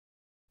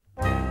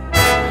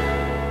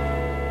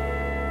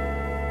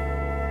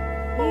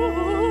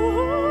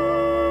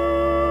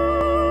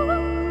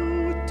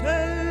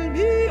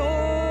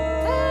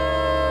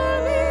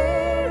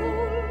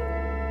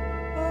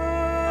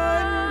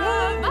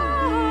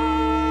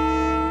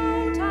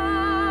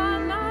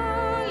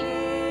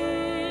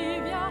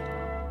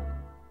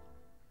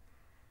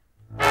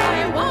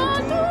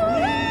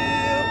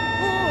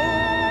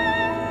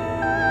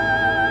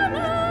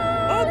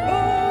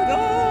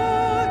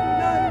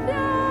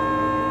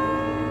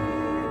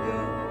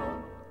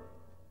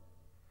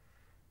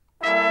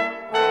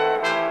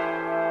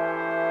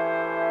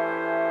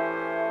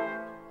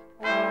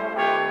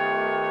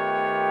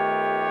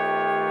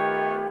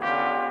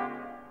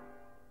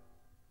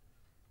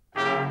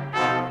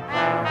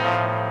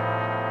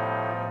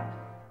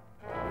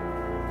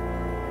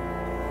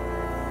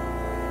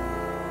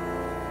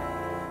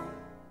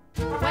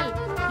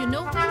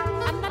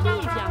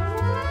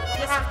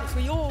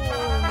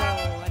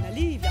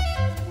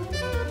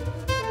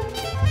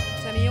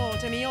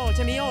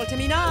all to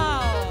me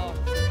now.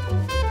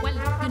 Well,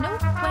 you know,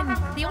 when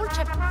the old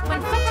chap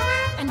went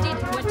fat and did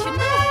what you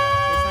know.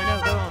 Yes, I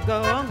know. Go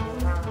on.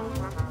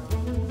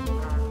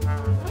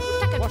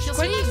 Tuck up Wash your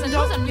quick sleeves and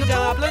and loosen your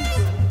jaw. doublins.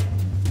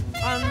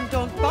 And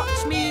don't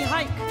botch me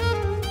hike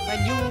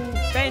when you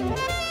bend.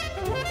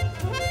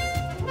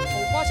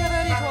 Or whatever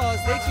it was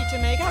they teach you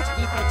make out,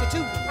 he painted to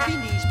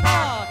Finish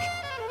Park.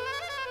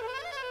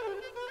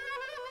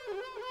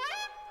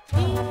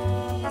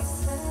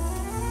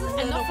 He's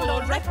an awful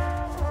old wreck.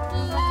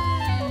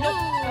 Look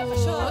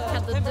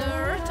at the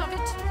dirt of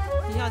it.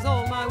 He has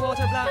all my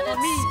water black And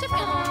on me. it's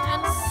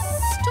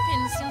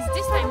stooping since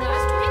this time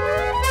last week.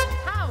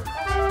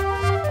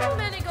 How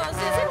many goes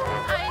is it?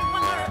 I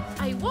wonder.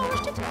 I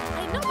washed it.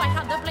 I know I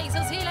had the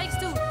places he likes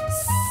to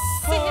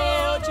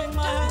Forging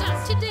my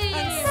hands today.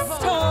 and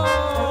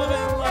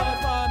storing water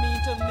for me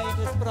to make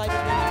his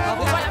private linen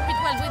cover. Wipe it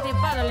well with a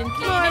bottle and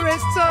clean My it.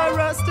 wrists are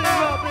rusting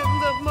up in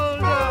the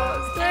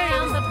molders.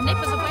 And the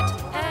nippers are wet.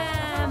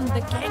 And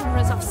the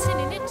gangrels of sin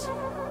in it.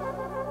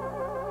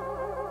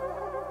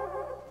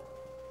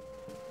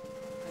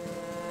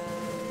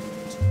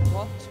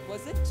 What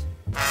was it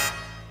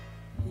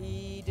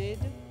he did?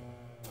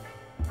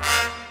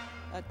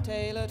 A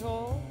tale at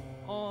all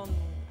on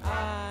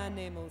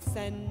Animal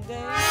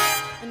Sunday?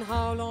 And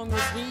how long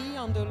was he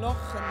on the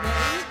Loch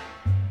Ness?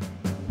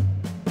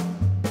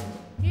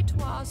 It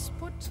was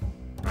put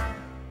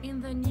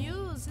in the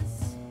news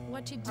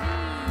what he did.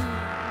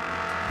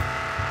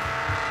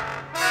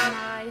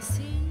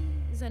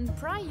 Niceties and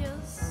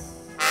prayers.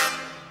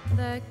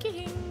 The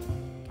king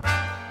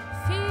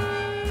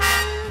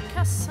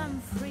cuss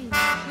and free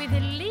with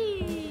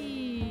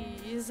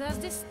Elise as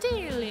the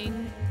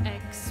stealing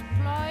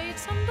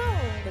exploits and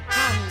all. The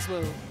tongues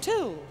will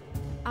till,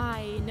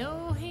 I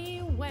know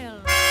he well.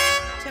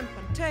 temp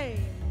and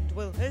tamed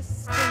will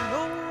hiss and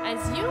roar.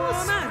 As you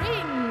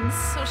spring,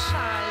 so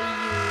shall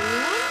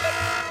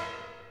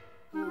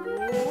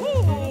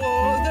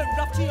Oh, the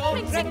rufty you. old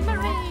Mixing wreck.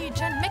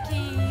 marriage and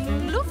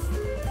making loof.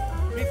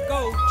 Riff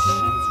Goach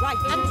is right.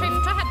 And Triff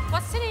Trahat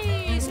was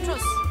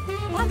sinistrous.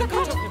 And the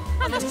cut,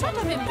 and the strut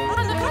of him,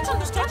 and the cut,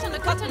 and the strut, and the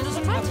cut, and the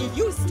strut. He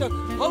used to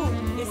hold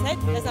his head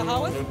as a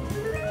Howard,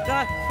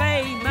 the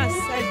famous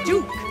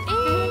Duke.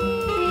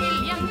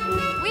 Alien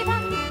with a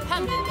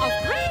hum of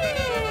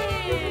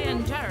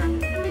grandeur.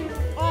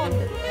 On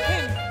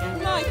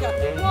him like a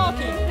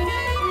walking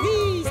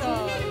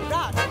weasel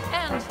rat.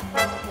 And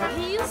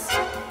he's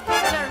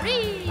the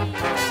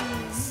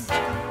reeds.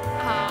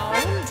 How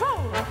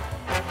droll.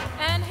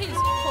 And his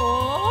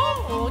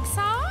folk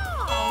song.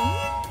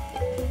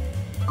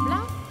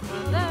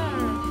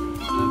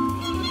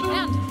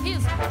 And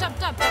his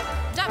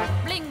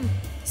doubling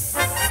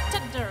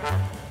stutter.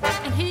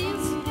 And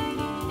his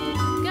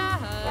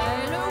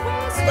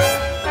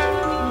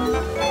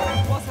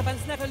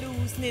Wasserbands never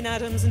loosen in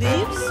Adams and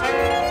Eves.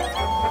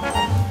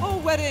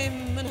 Oh, wed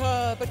him and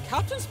her, but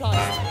Captain's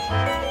price.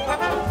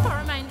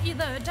 for mine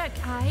either duck,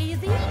 I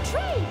the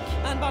drake.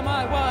 And by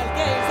my wild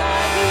gaze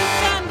I do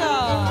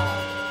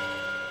gander.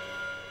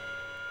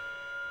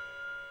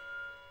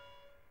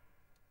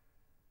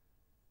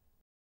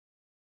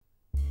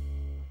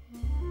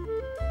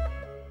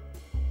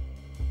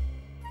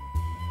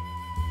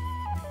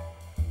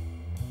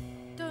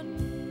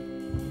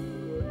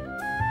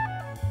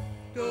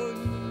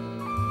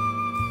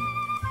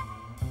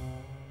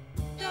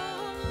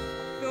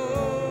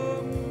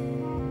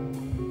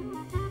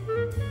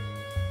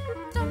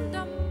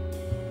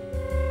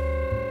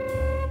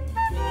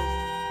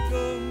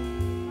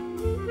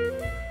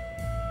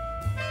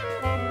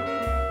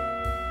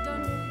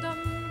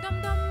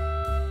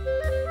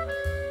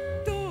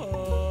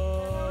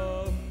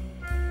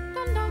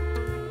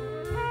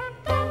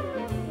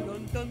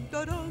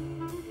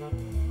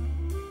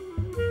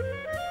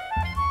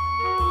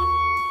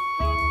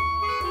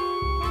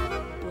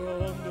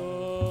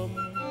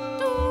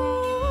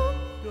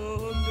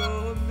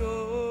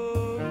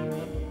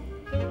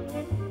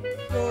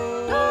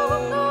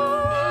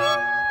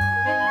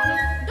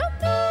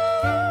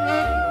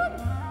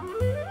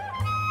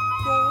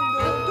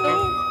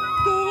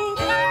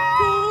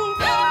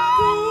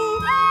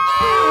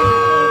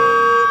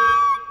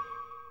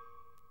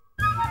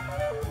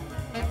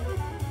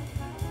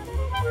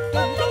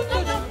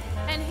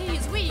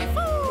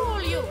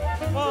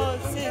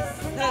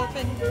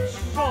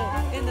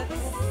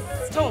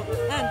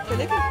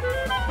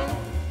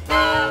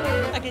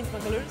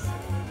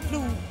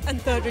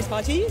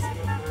 Parties,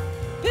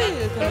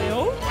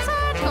 Pilcameo,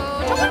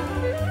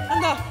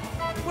 and the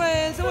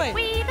whales away.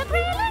 We the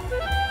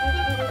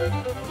grilling.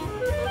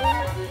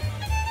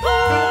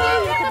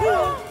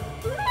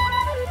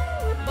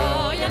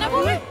 Boy and a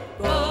boy,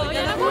 boy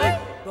and a boy,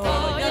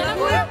 boy and a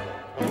boy.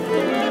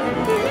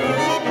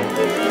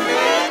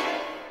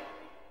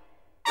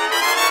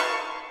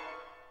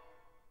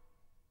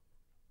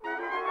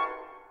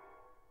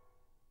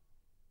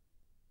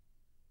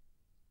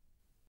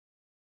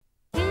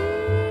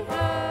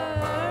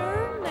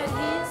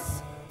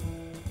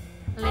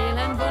 Lille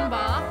and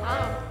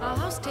Bunbathard,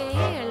 how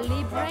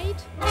stately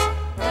bright,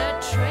 the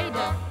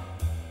trader.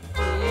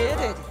 Here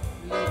did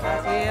look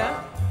at here.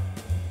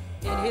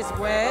 In his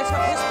weight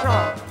of his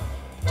prop.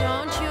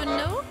 Don't you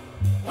know?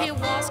 He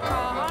was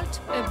called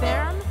a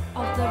baron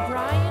of the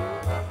Brian.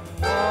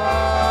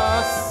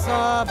 What's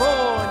a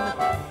bone?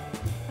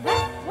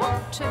 That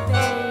what a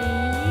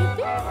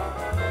baby.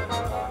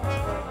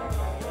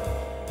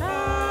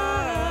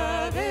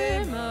 Ave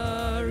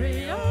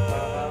Maria.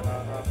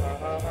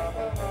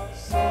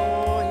 So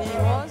he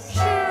was.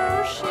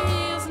 Sure, she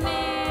is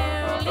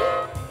nearly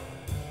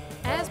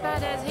as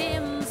bad as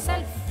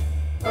himself.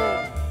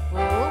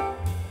 Oh,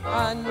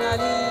 Anna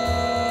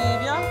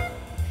Livia.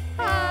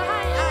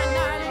 Hi,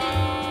 Anna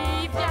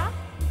Livia.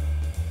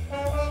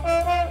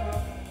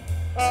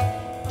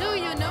 Do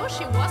you know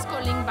she was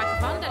calling back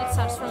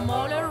Bunbathard from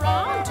all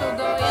around to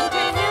go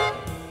into him?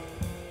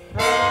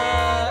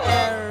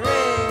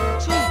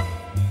 Chief.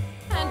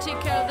 And he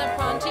killed the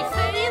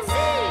pontifice.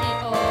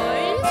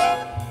 Ois.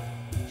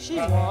 She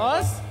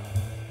was.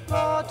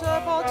 But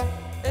about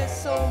is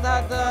sold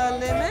at the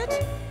limit.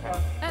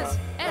 As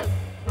El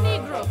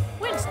Negro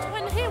whilst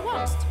when he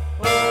wants.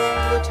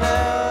 Oh,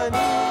 tell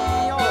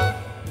me all.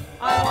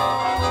 I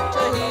want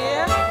to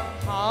hear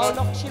how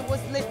long she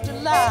was left a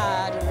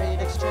ladder in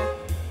extra.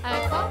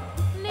 A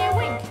cockney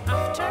wink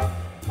after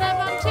the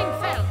bunting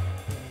fell.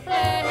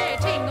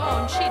 Plating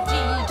on she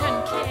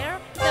didn't care.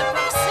 The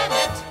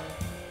proxenate.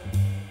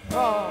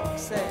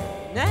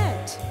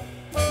 Proxenet.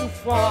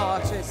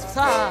 What is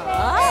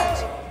that?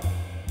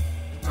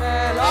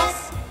 Tell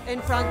us in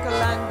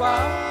Francolangua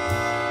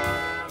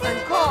and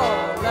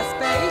call a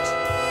spade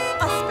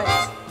a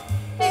spade.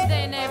 Did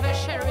they never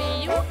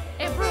sherry you,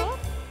 a bro,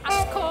 a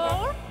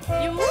score,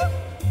 you,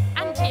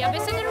 and tea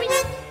abyssalery?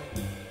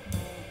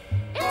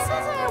 It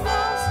says I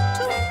was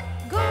to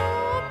go,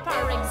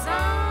 par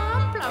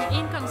example,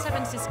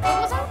 inconsequences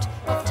goes out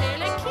of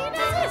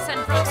telekinesis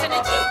and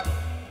proximity.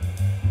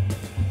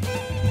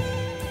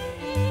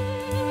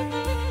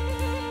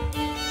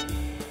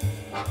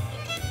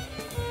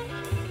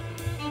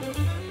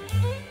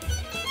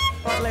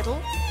 But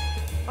little,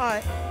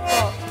 I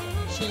thought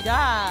she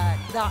died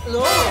that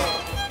low.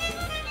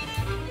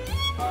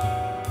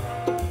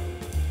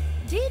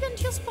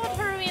 Didn't you spot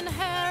her in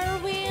her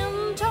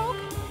window?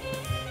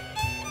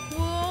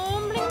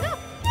 Wombling up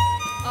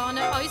on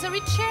a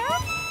ivory chair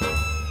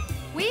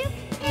with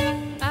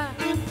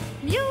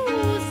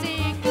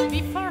music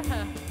before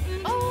her.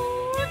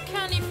 Oh,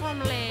 cuneiform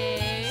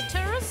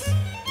letters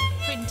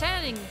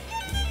pretending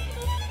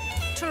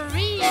to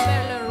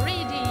revel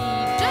ready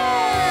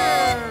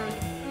dirt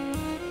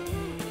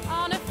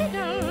on a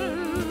fiddle.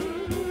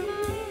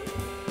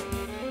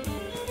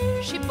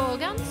 She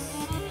bogans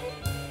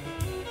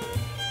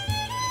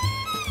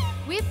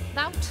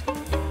without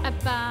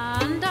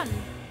abandon.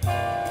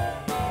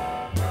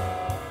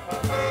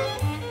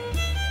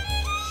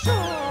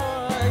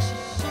 Sure,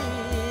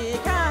 she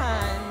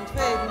can't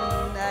fit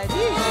an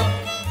idea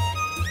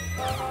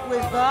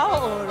with bow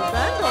or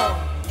bando.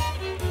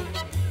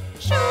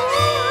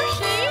 Sure,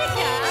 she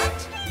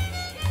can't.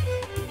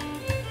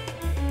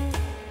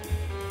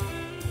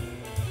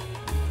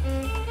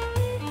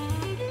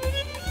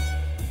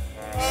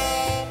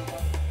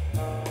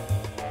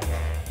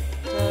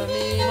 Tell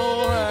me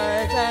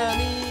more, tell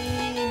me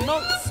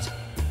most.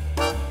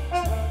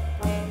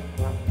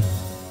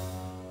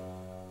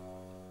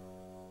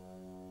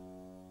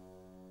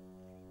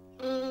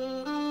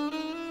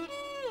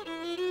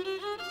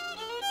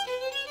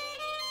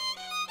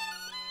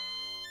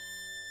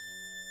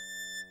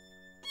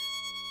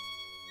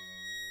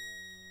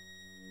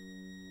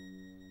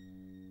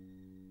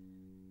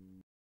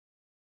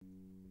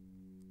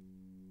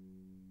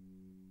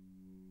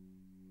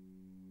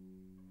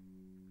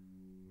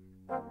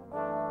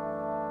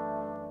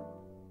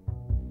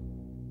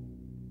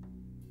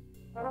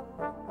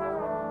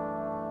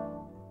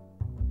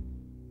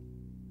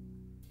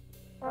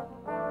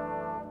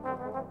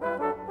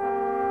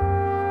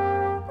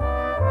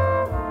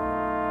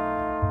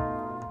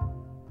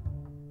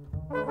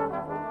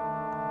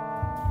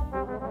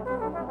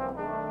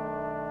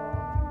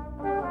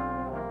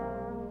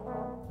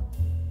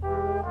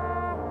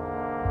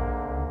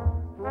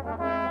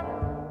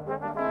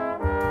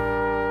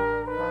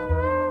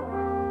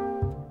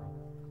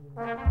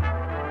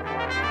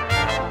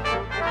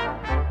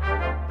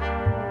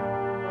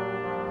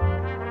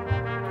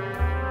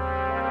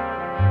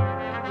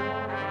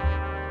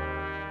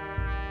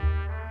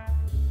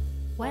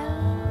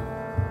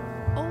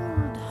 Well,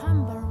 old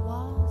Humber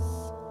was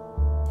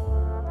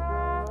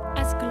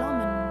as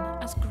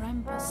Glommen as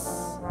Grampus,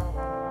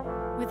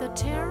 with the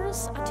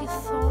tears at his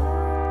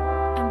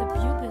thorn and the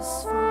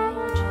pubis for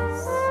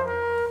ages.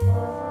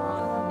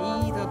 On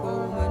neither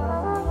bowman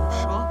nor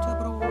shot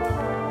abroad.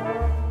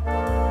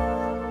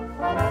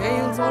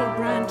 Gales all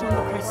branch on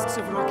the crests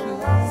of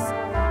Rockies,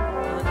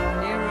 and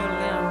near a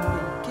lamp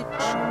in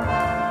kitchen.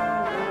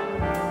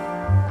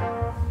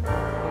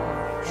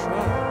 Or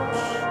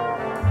church.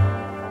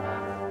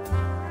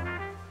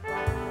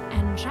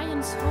 And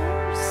giant's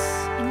horse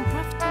in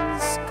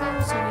Grafton's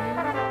causeway,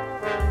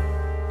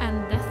 and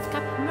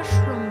death-cap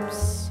mushrooms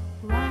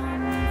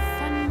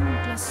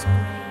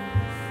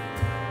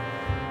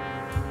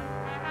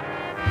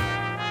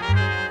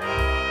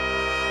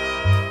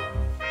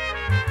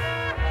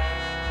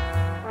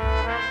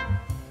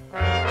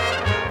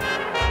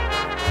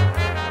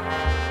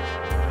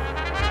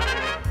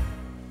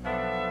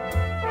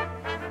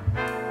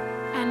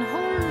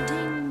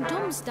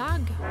his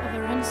dog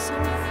over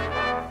himself,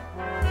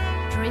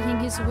 drinking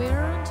his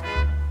weird,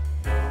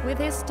 with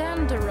his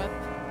dander up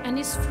and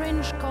his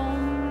fringe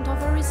combed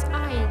over his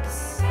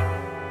eyes,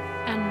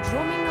 and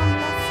drumming on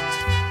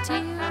left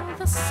till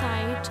the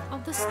sight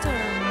of the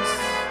sterns.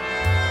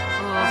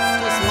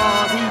 Oft as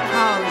swarthy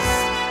cows,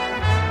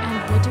 And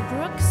woody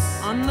brooks,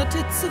 on the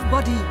tits of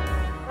body,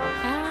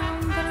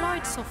 and the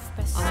lights of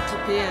best. unto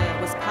beer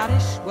was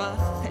parish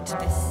worth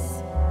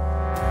fitness.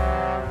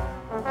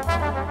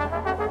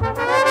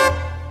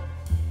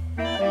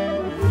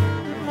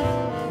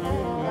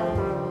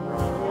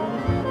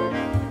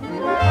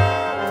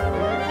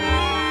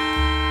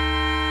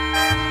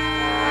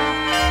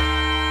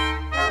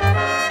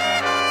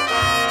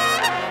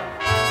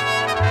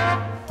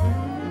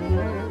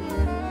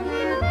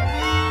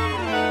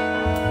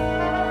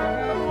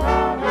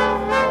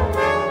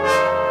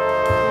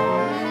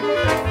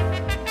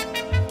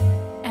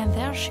 And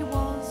there she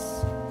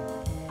was.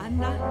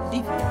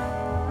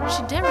 Livia.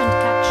 She daren't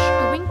catch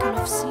a winkle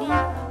of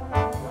sleep,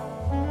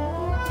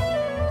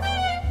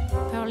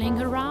 whirling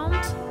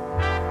around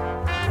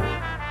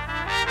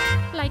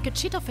like a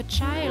chit of a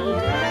child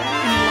in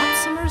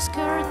lopsummer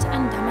skirt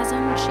and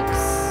Amazon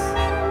chicks.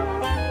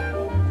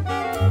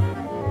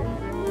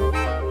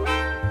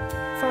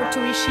 For to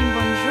wish him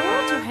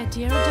bonjour to her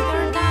dear de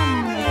Verdun.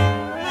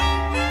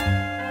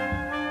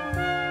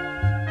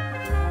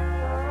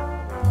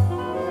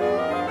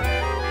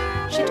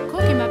 She'd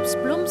cook him up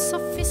splumps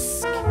of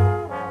fisk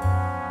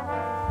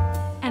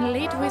and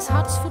laid with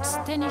heart's foot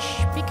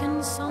Stanish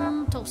pickens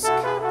on toast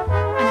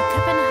and a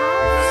cup and a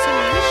half so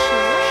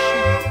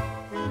wishy-washy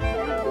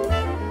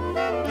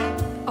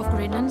of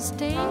Greenland's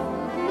day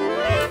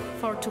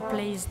for to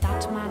please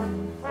that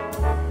man.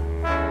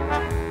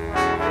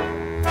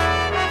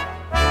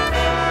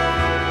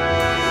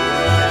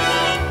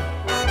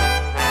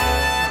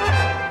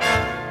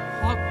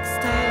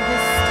 Hogstail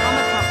his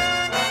stomach up,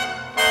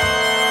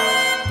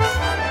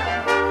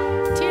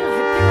 Till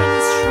her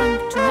piranhas shrunk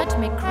to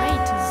nutmeg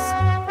craters,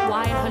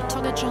 while her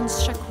togajohns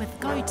shook with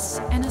goits,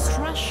 and a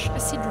thrush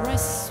acid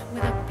dress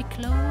with a big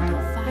load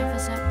of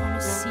vivers up on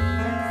a sieve.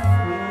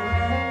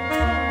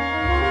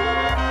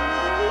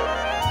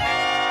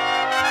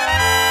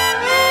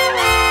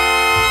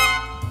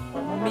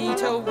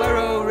 meet a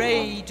whirrow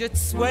rage, it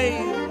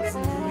swales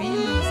and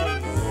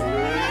reases.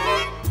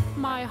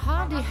 My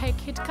hardy heck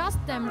had cast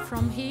them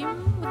from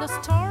him with a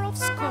star of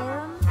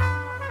scorn,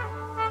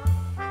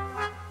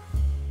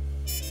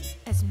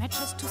 as much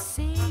as to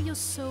say you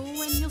sow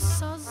and you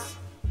soz,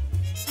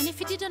 and if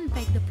he didn't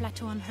beg the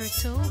plateau on her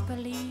toe,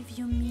 believe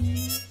you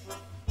me.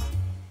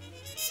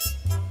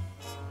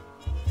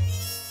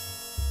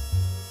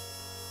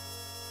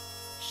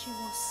 She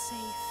was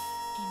safe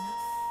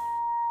enough.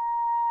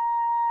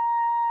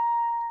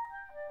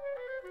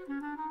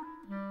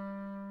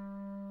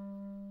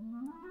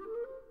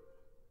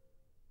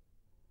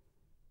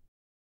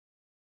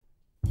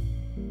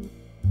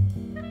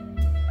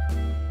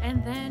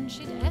 And then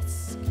she'd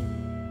ask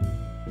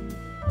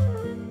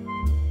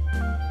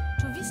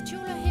to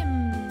Vistule him.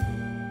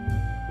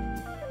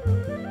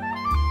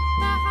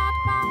 The heart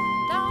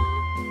bound down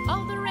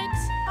all the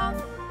rakes of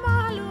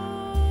Malou.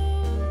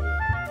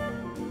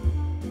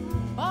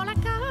 All la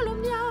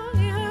calumnia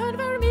and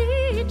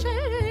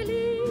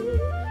vermicelli,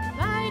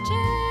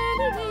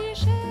 Vicelli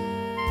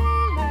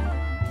Michele,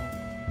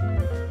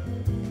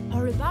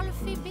 or a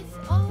balfy bit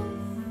of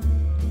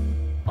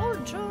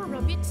old Joe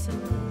Robinson.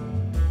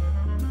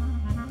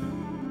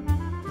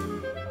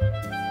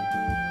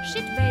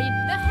 She'd wave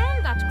the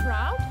hand at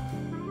crowd,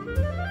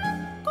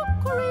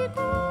 cuckoo,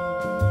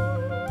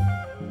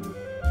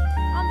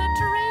 on the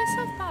terrace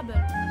of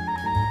Babel.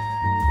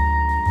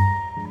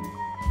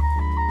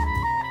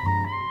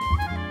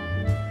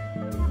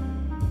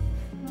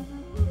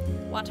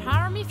 What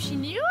harm if she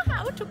knew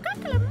how to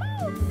cockle a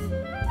mouth?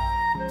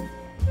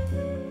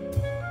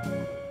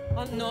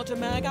 And not a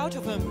mag out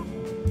of him,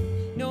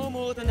 no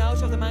more than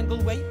out of the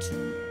mangle weight.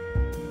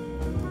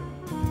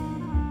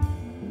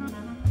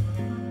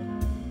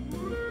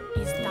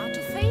 Is that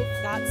a faith?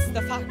 That's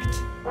the fact.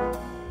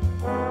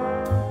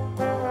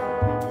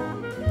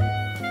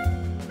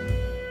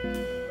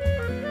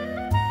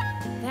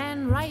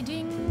 Then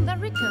riding the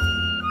ricker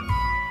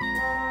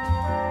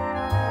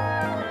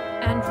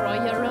and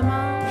Roya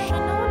Roman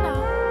Shanola,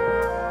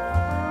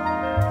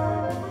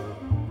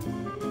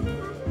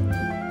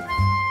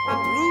 The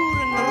brewer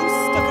and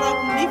aristocrat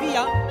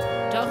Livia,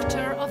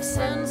 doctor of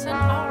sense and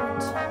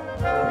art,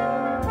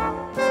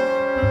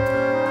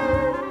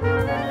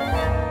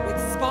 with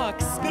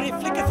sparks, spirit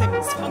flicker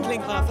things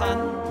fondling her fan.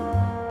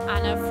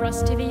 and her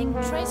frosty wing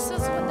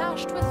traces were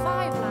dashed with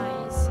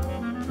fireflies.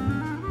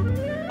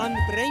 And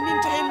braming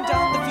to him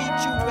down the feed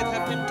tube with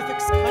her pontifex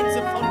kinds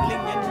of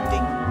fondling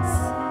endings.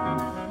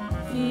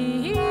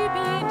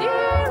 Phoebe,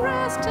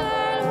 dearest,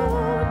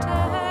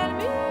 tell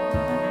me.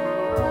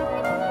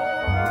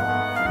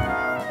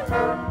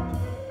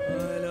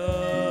 I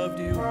loved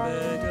you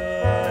better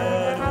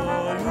than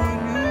all you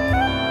knew.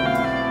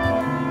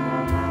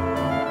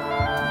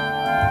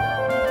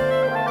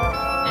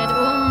 And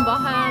Humber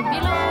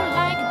below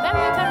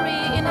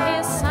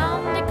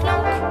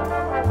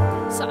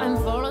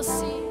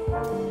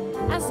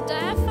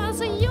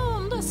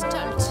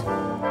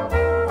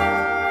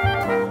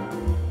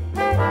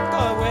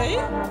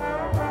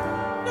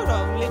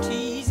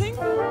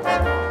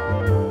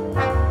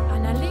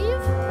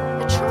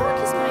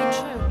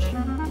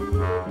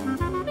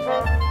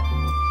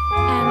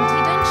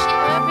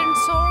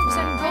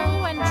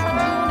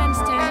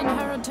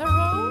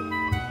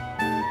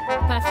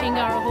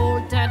are all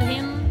dead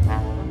in.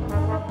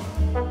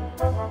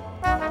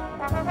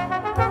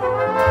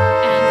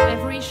 And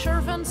every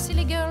servant,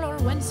 silly girl, or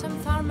when some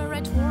farmer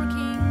at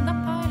working the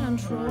pylon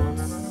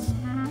rows.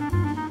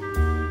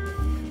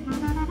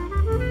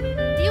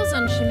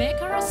 Doesn't she make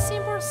her a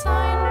simple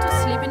sign to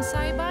sleep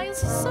inside by a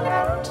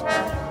salad?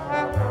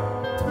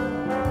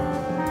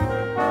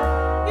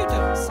 You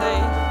don't say.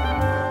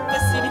 A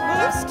silly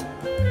post?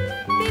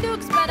 They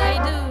looks, but I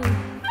do.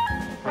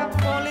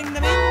 Calling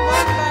them in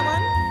one by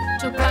one?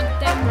 To plug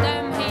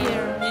them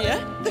here. Here?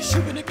 The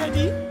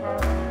Shubenacadie?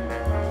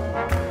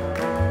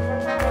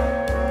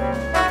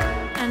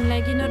 And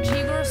leg in a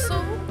jig or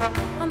so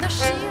on the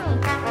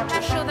shield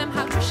to show them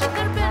how to shake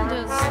their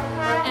benders.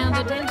 And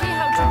the dainty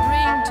how to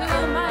bring to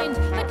mind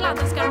the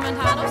gladdest garment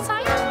out of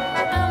sight.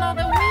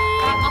 Another way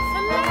of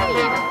a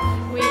maid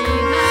with a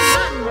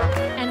man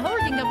and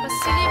holding up a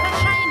silly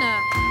vagina.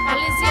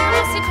 Allez-y,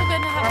 we're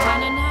gonna have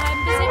fun and I'm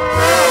busy.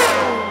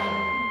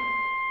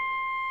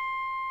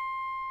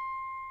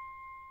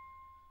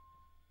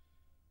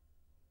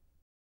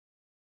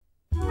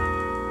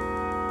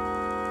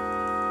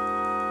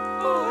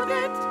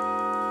 Odet!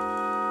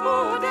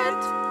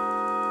 Odet!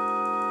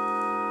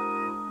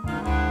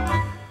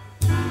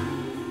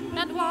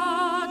 And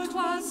what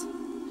was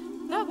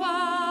the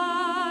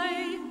why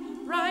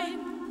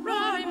rhyme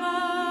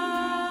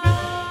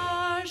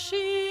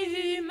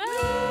she made?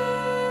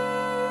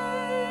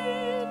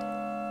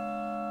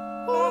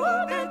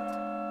 Odet!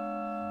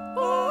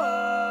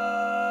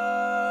 Odet!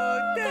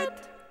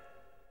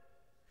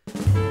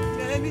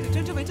 Tell me the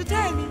gentleman to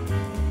tell me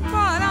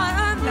what I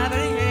am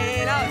blabbering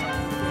it out.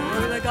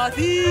 I got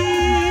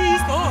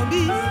these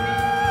zombies.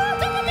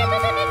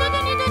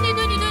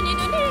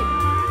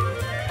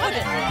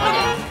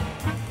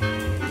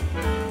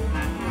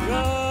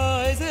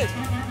 Rise it,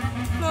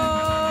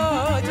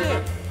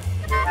 Roger.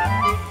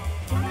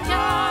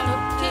 Piano,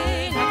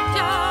 piano,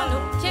 piano,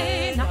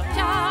 piano,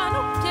 piano,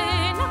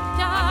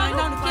 piano,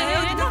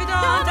 piano,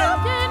 piano,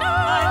 piano.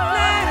 I'm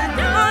playing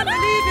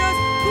unbelievers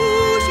who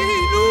she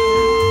knew.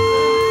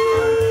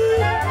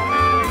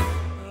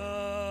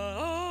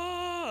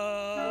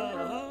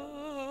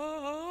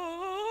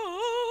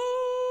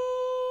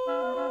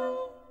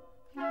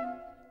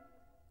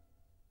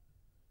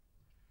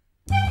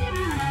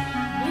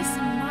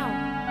 Listen now.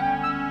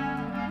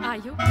 Are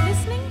you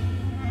listening?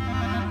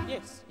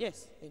 Yes, yes,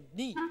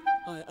 indeed,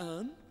 I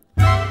am.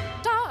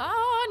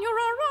 Down your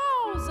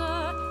rose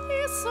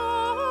is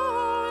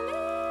on in.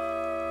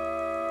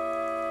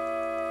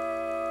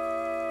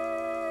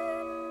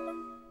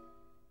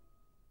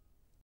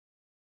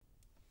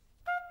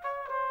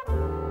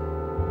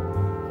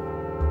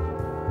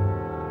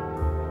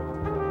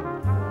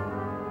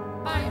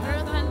 By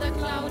earth and the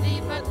cloudy,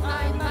 but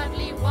I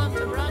badly want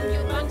to run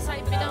you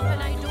bankside me down when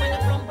I do in a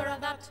romper of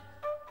that.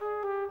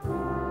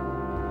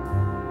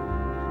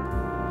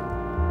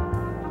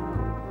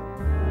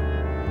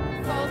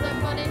 For the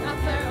body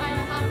after I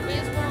have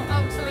is worn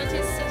out, so it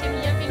is sitting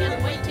yapping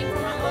and waiting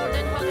for a more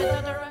than pocket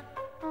other.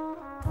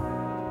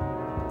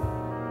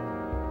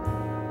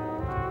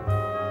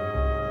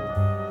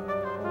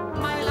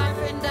 My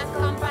life in that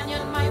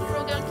companion, my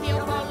frugal key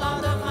of all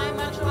lauder, my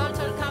much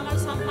altered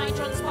camels of my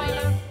John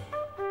Spoiler.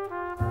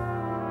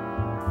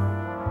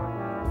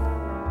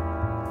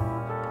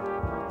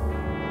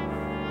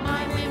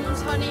 My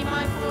whims, honey,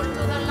 my fool to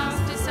the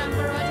last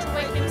December, to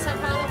wake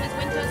himself out of his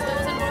winter's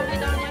doze and work it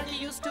down like he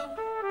used to.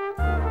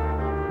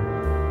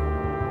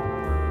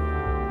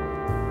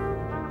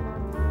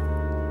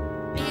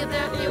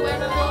 Either he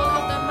went all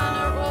of the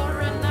manor or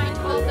a night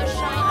of the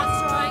shine and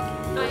strike,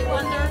 I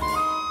wonder.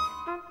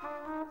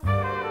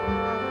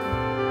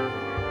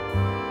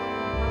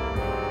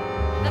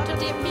 That a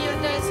deep mere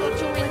days or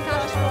two in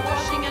cash for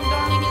washing and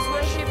darning his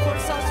worship for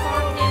sauce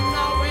for him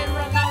now we're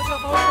run out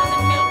of horses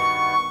and milk.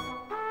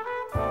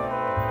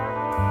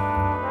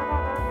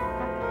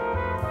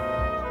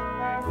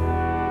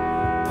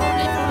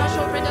 Only from a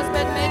short reader's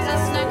bed made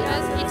as snug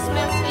as it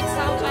smells, it's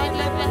out I'd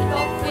left and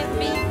off with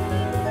me.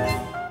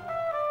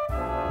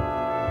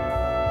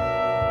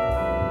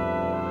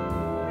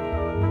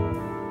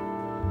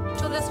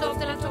 To the slope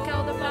de la toca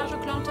of the plage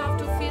of Clontarf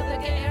to feel the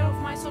gay air of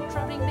my soul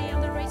traveling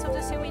beyond the race of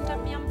the sea wind at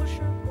me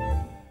ambusher.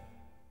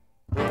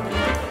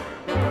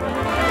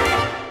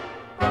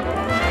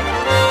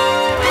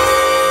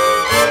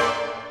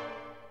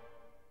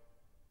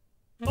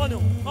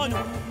 Oh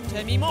no,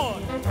 tell me more.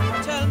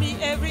 Tell me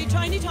every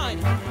tiny.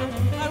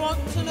 I want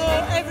to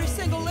know every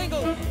single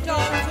lingle, down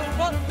to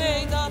what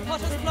made the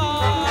potters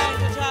fly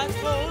to Chad's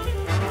gold.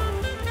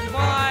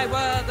 Why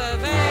were the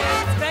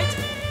veins baked?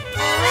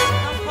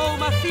 And how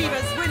my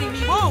fever's winning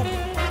me womb.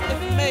 If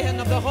mayhem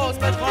of the horse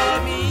but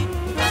for me,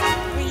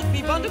 we'd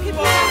be bound to keep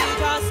on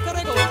just a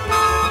wriggle.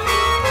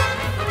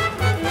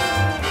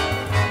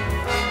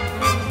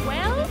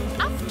 Well,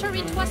 after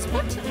it was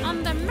put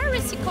on the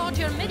mercy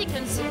cordial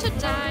medicants into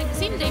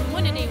dags in the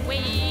immunity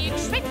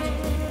wage trick,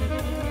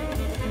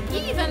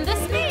 even the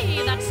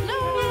snake that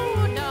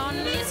snowed on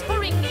his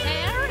hurrying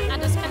hair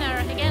and a spanner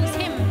against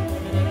him.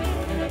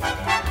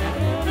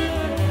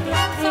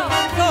 So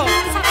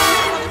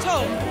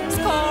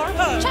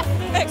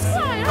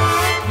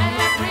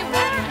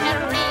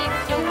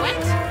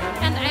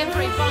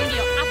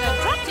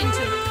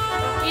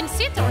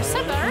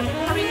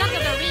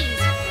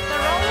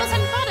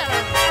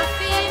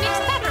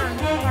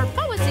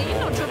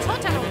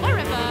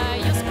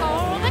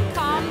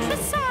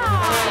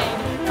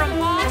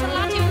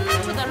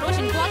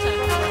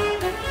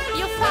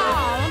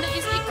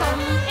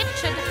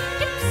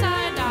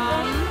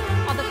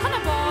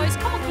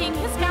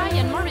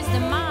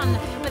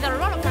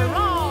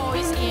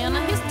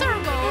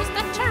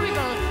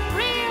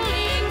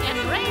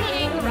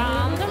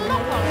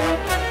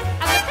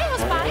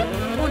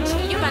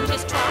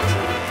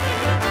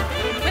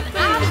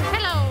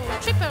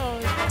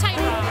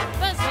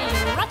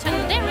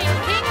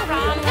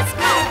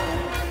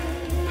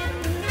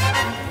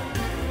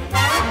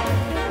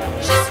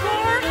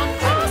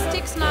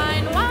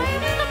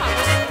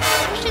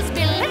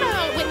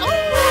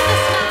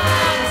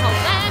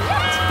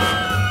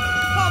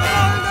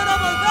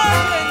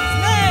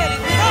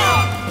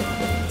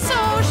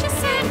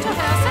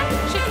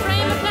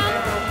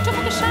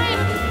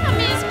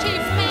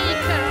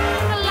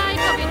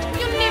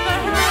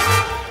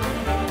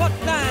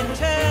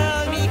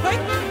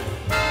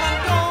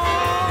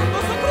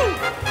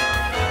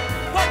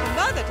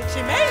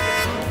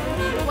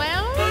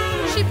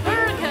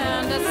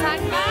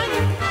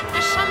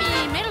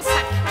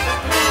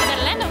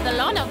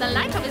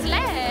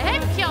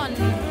champion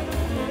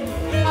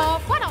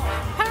of one of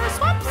her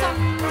swamp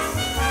songs.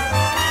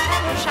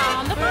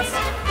 Charm the bust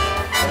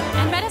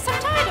and better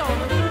subtitle.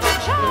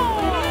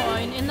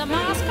 Join in the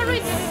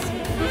masquerade.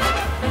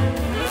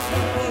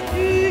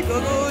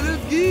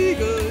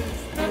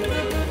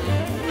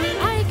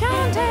 I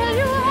can't tell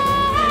you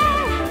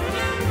how.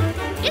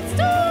 It's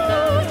too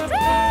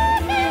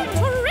thrilling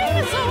to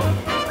read so.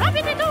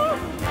 Rabbit-a-doo.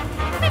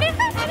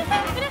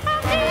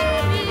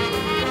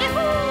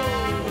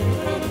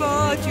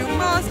 But you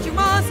must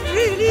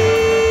really.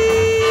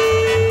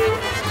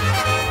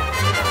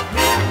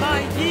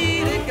 My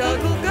dear,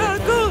 goggle,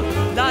 goggle,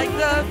 like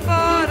the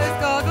forest,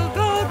 goggle,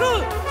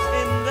 goggle,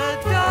 in the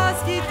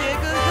dusky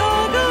diggle,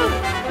 goggle.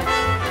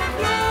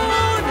 No,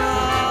 no,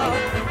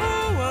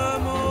 oh,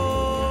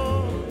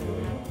 amor,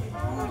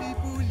 puli,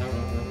 puli.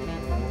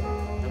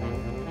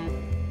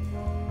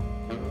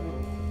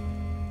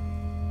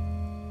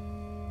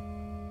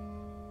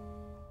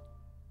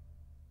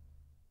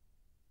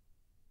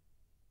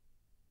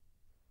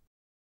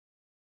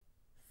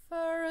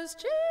 First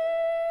Gillette,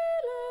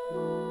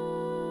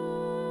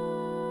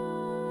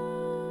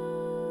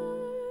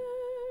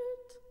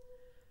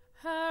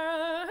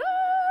 her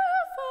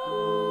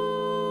fall,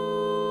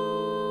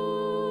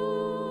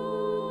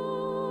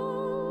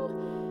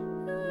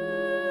 and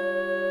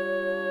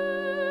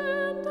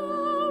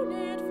down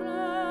it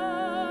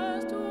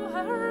flies to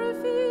her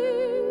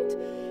feet.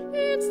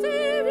 It's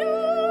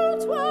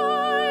Stevie's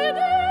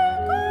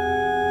winding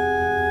course.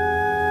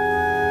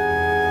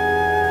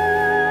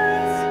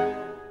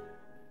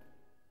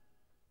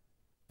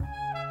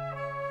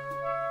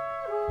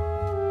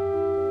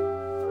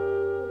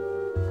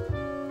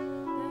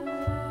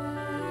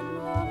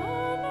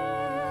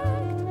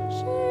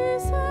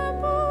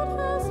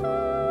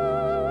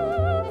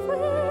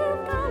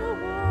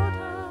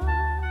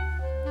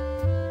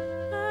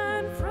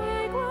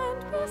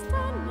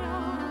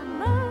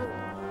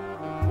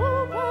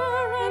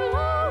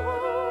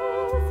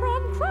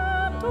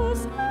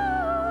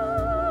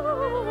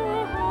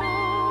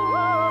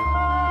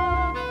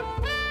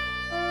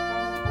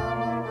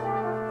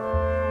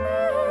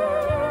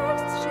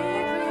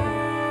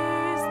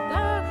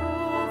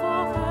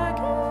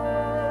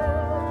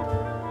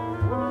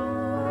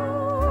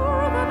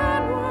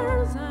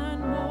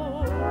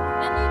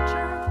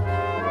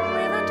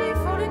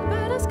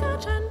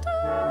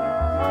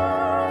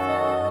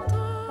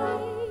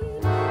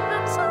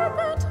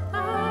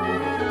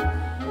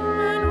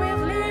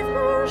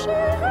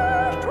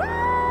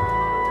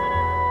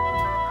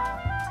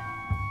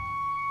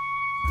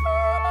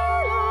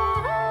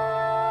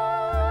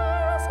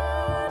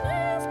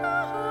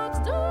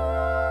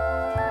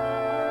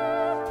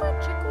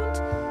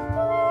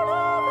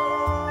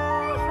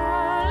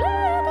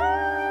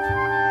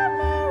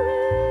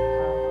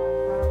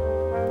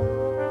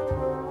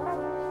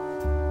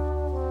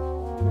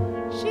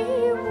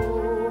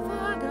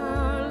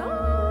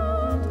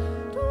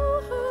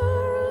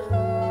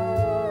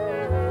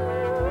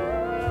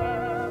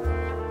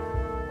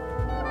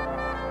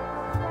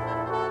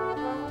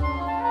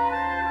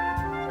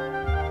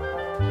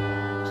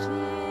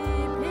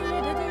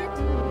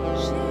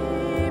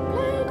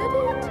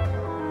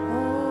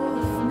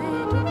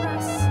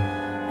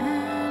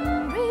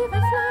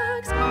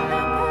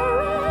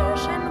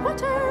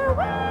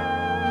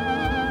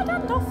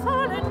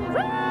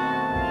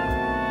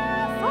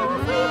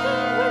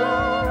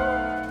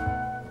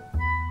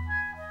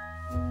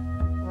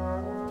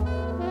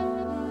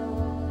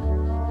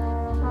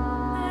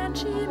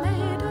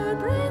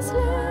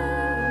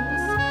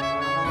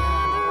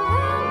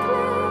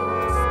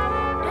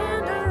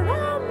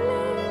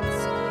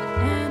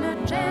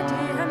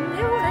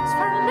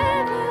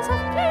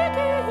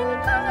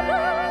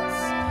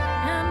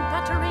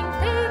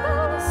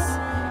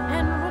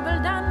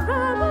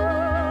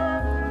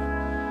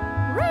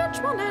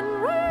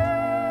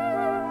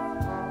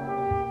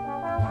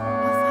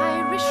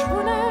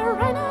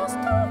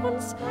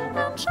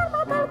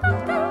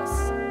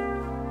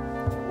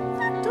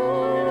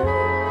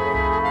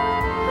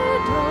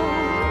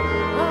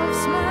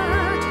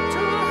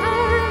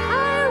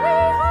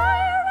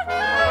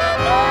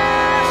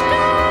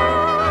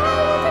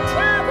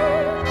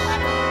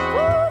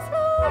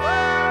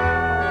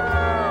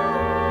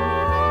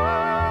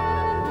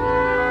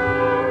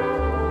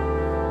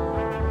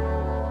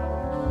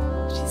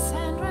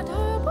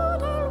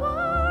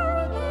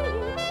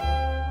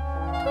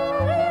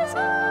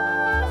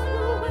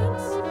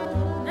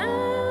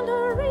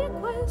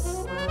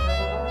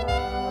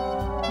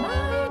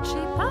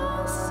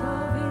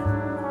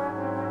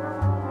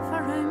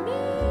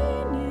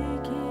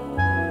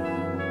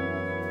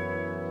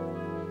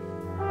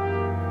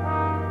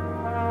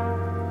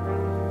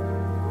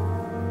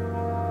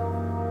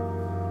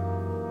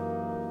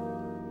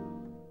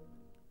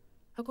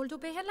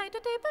 Gulduppe her lejde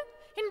dæppe,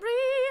 en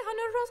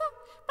brihende roser,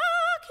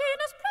 bak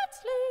hendes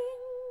plötsling.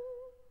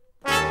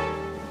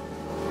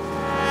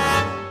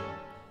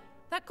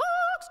 The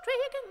cock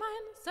streaking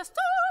mine, the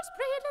stars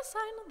spread a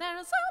sign,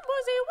 there's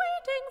somebody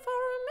waiting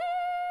for me.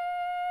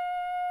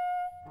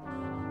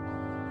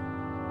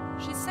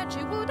 She said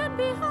she wouldn't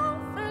be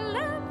half a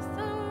length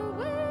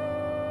away.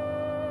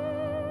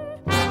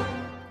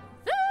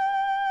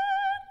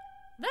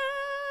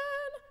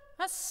 Then,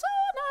 as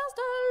soon as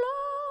the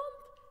lamp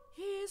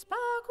his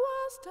back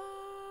was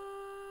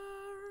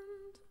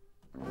turned,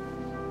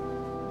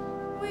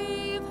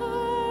 with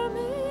her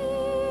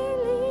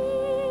merely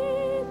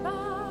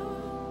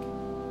back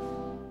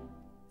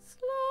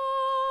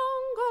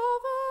slung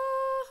over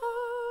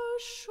her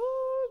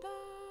shoulder,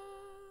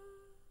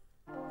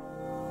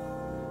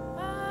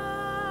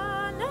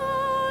 and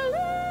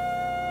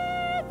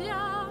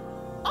Olivia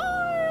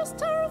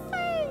oyster her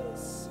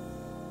face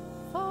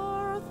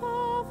forth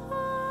of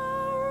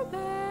her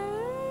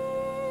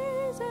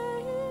basin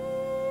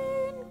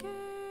came.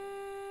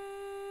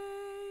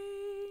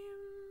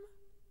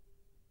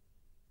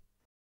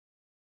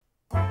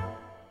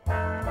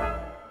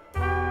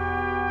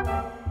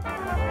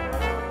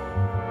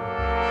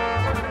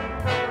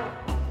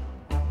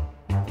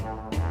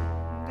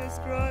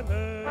 Describe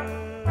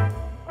her.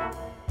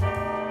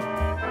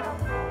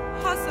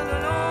 Hustle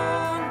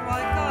along,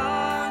 why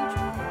can't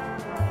you?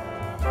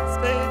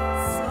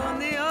 Spits on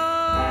the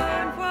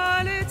iron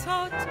while it's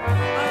hot. I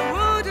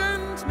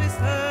wouldn't miss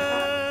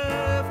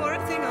her for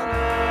anything on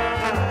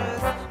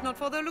earth. Not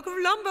for the look of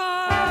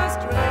lumber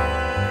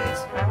straight.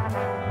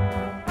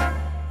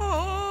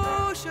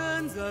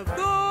 Oceans of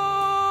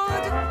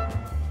gold,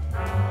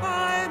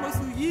 I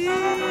must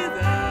hear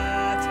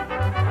that.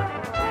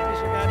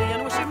 Tishagadi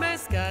and Washi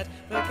Mescat,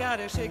 the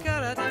Gada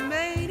Shikarat and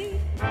Mani.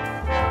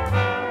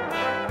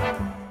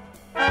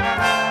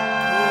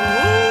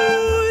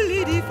 Oh,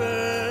 Lady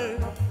Fair,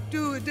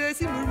 do a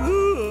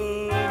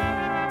decimaroon.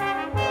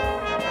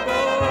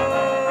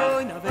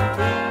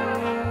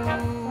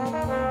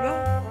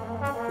 Bonaventura,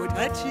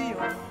 Quadaccio,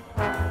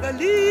 the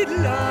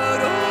little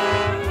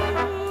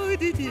oh,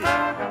 did he?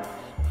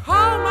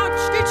 How much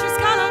did she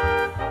scallop?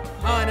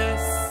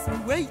 Harness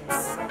and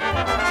weights.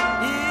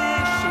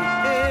 Here she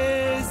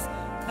is,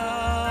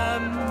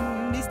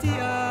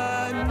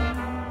 Mistian.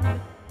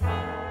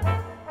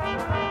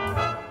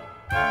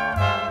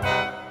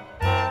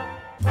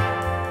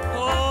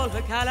 All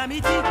the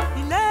calamity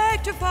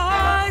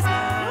electrifies me.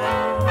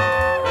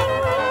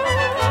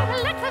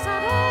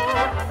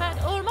 But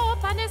all more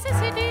by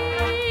necessity.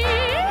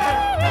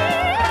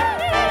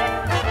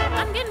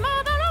 And in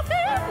mother of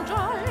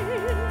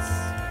enjoys.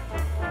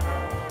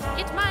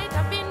 It might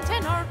have been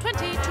 10 or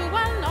 20 to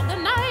 1 on the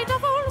night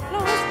of all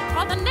close,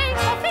 or the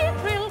 9th of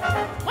April,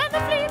 when the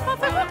fleet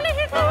perfectly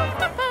hit off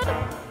the bed.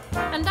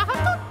 And I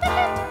have got the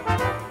bit.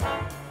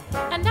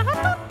 And I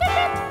have got the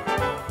bit.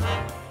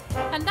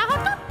 And I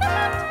have got the bit.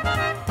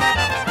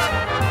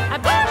 A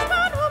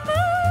birchman who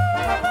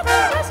moved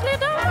precisely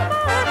down the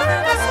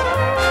marvelous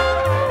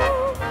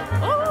soul.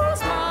 Oh,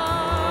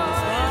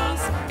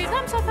 smiles.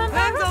 Becomes of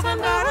embarrass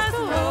and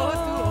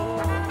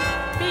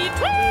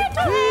between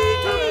two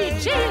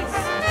ages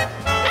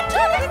and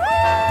to the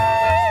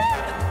grave.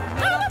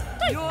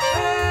 Your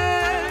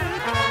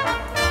head.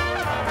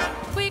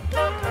 Quick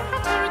look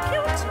at her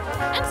cute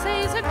and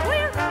says a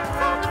queer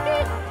for the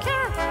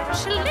picker.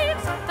 She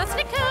leaves the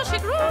slicker she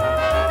grew.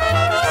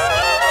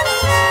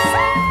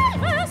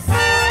 Famous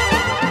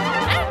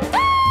and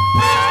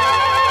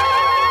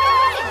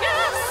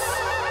yes.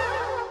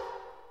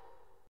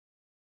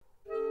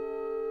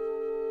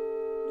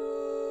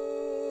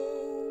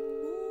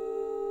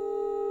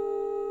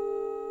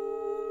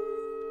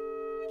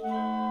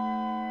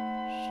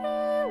 She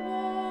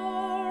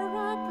wore a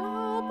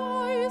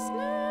plowboy's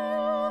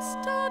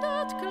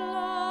nail-studded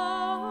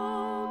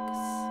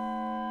clogs,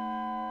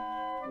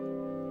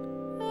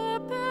 a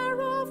pair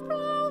of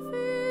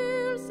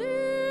plough-fields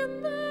in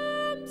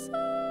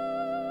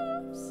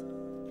themselves,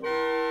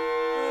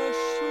 A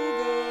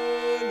sugar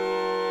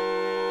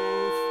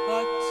loaf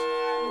hut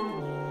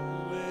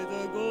with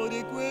a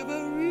gaudy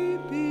quivery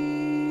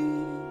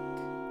peak,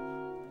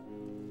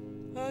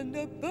 and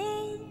a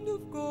band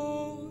of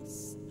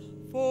ghosts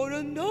for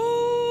an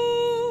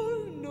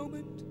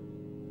ornament,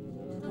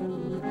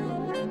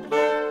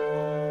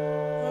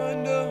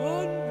 and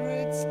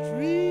 100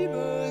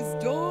 streamers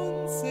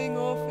dancing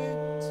off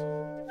it,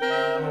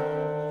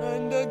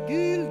 and a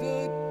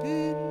gilded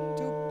pin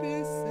to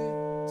pierce it.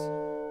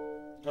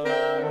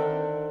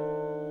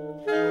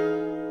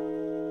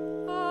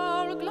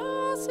 all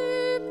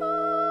glassy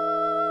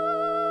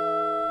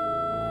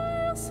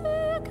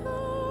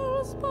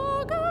bicycles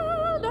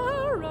boggled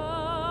her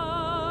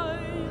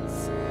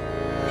eyes.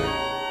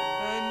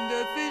 And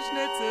a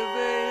fishnet's a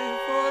veil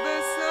for the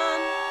sun,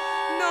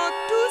 not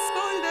to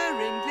spoil the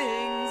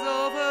wrinklings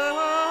of her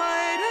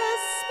hide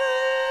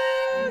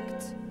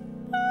aspect.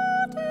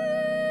 But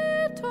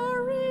it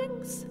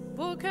rings,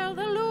 buckle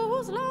the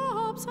loose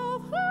lobs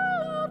of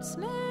her loud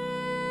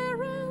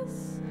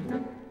snares.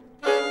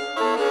 Her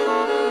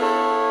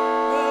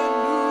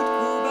nude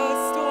Cuba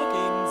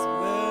stockings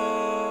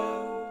wear,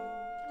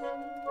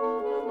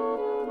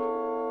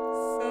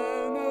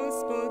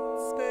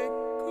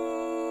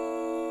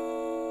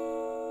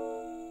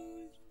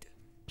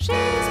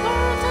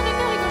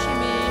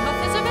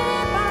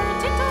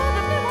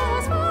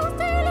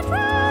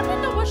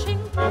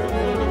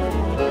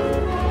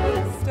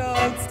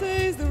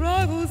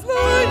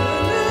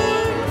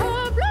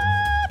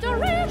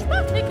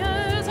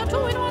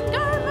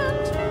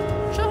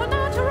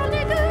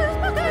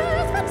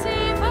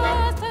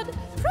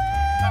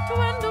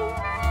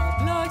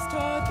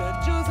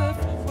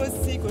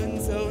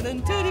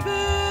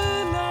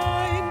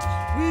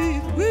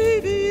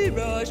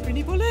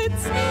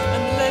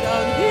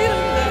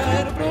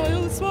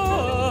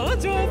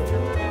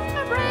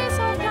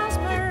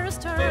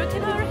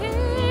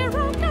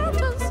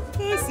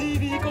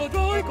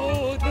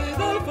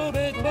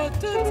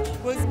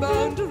 He's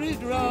bound to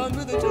read round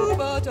with a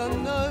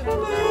two-button nose.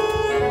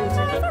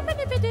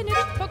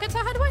 Pockets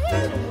are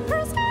hard-weight,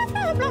 her scarf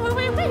now blow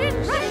away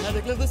wind. Had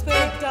a clever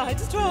spade died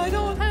to stride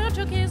on, Her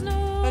took his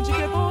nose, and she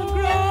kept on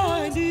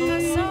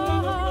grinding.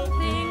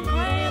 something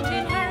quaint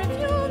in her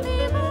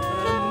puny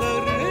mouth. And the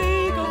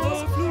rake of the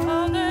flue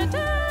Of the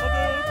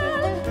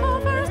dead,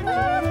 of her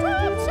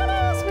snowdrops in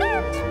her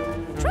skirt,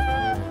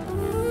 trim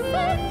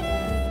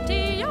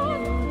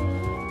 50-odd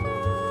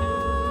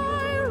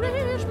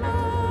Irish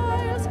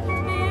miles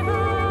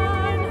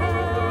behind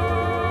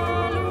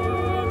her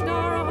loomed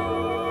our horse.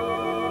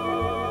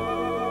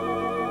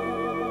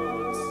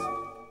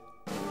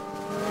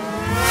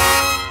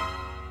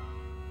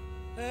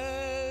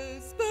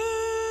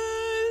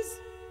 Elspeth,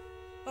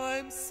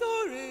 I'm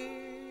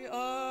sorry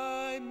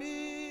I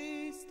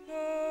missed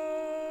her.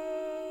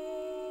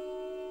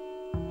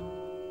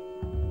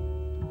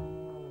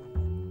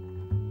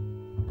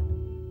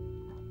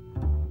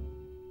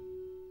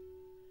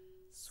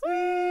 Sweet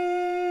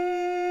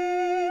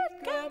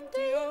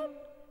Campion,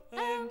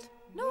 and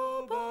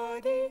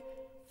nobody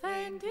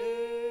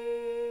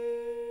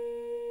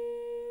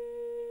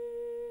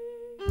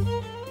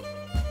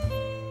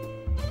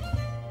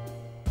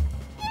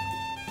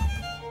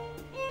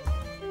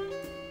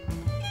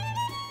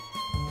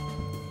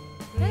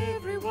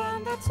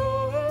Everyone that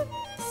saw her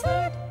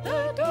said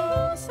the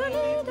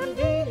docile little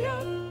Livia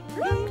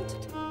looked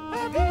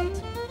a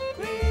bit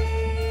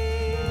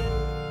queer.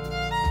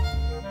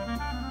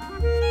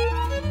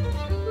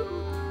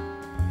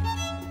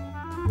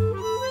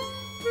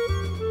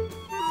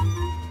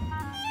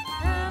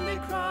 And they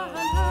crowned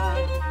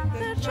her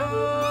the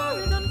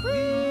Jordan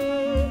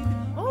Queen.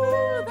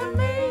 All the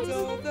maids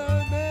of the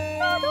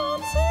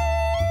Madame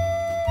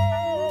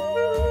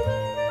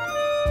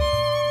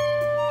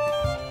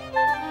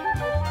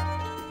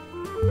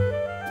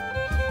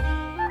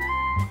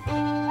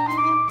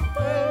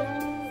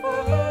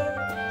for her,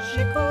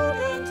 she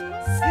couldn't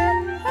see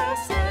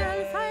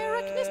herself. I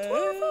reckon it's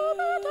true for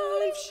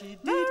that if she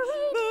did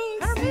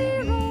her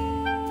mirror.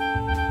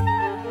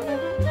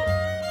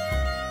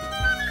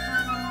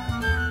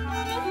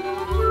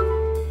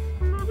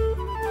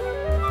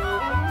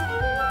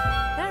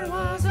 There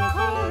was a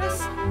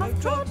chorus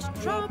of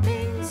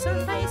trot-dropping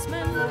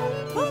surfacemen,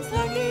 both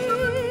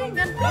slugging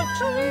and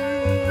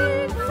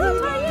blotching,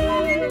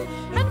 fruit-eyeing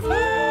and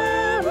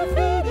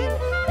flower-feeding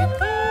in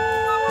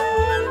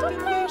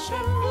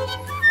contemplation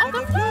of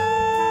the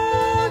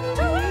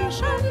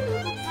fluctuation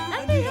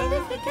and the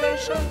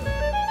edification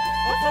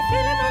of the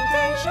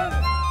filimentation.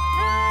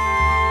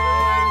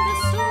 And as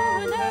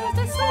soon as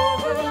they saw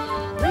her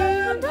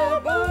round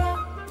about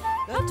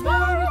that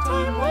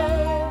maritime way,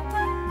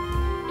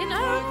 in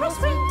her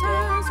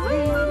cross-winters,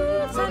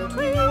 weeds and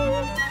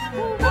tweed,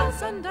 who was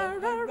under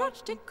a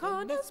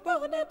archdeaconess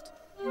bonnet,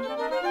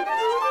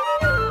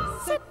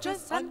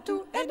 sedges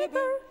unto any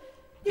burr,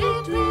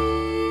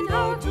 between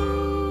our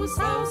two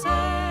south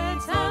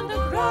ends and the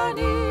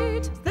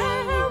granite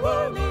there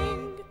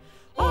warming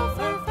of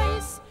her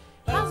face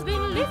has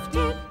been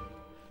lifted,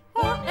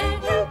 or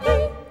ever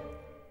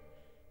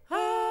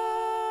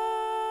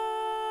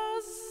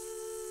has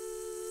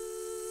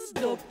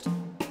stopped.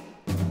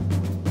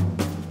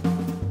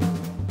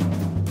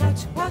 But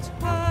what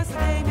was the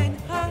name in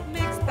her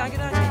mixed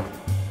baggage?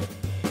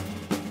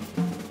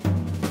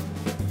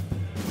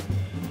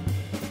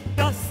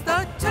 Just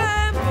the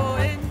tempo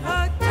in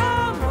her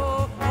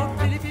tambo of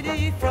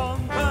Philippine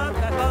from her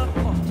pepper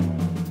pot.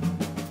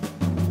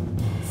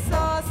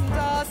 Saßen,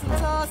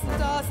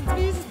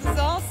 wie sie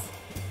besaß.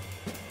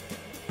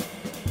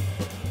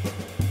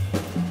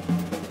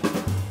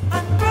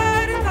 And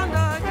burning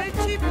thunder, great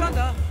cheap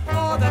plunder,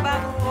 for the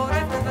battle or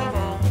after the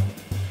war.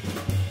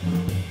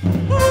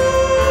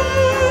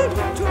 Ooh,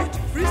 to it,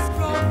 frisk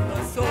from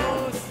the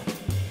source.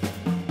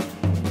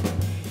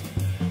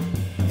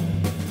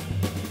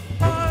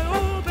 My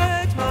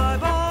orbit, my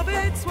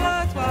bobbits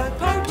worked while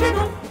poaching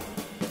on.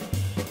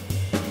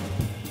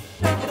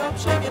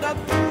 Shake it up,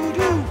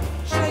 doo-doo.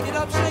 Shake it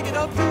up,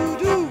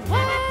 doo-doo.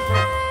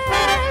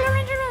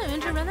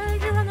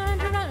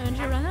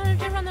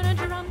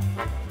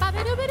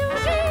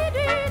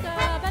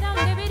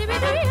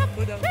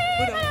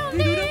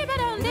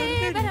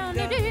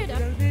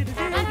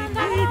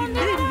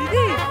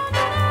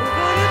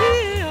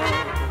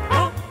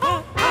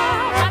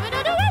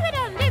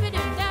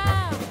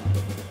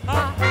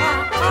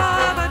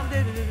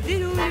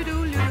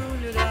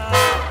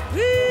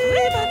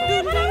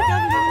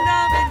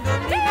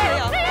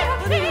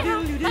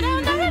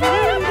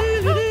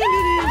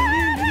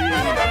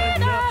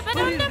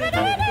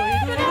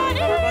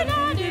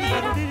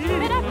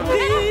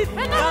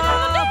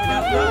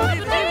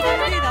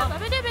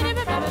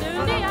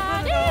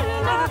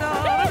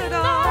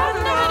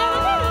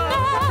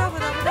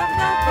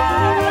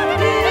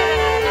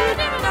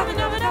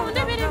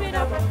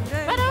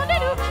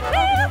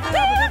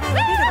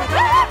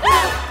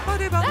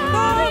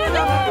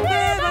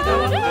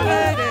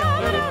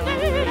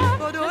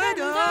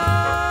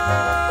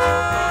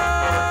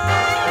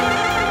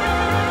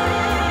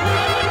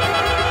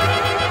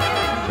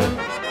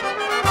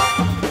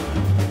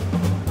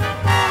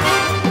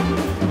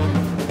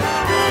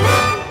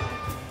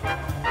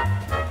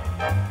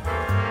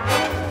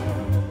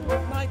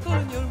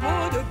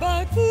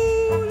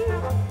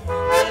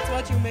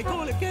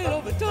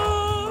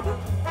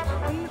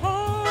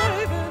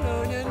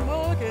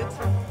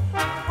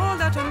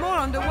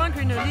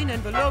 porcelain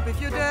envelope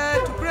if you dare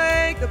to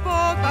break the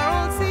pork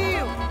barrel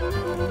seal.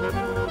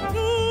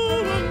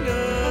 No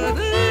wonder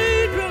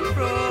they drum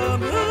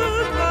from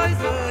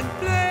horizon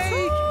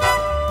flake.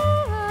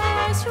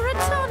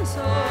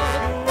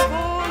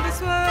 All this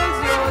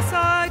swells your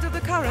side of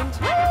the current.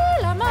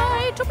 Well, am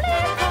I to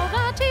blame for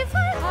that if I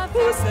have?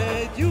 Who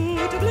said you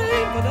to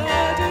blame for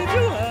that if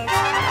you have?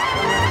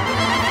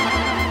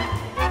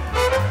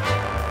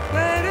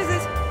 Where is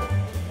it?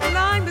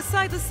 Lying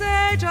beside the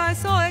sage, I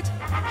saw it.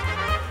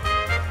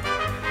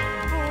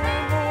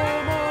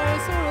 Oh, my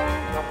sorrow,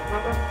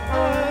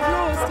 I've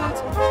lost it.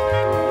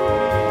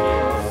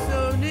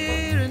 So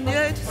near and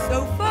yet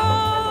so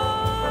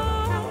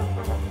far.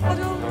 What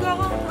a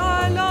God,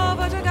 I love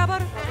what a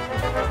gabber.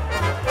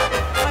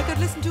 I could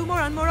listen to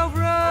more and more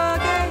over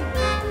again.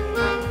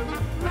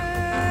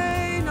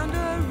 Rain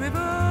under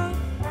river,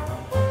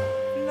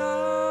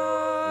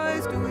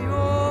 flies to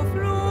your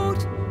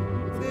throat.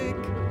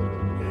 Thick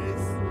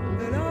is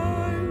the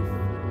life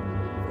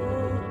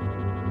for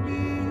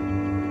me.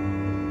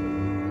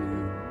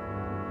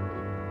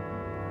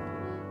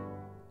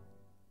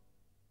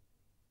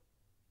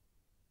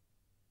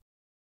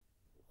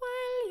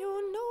 Well,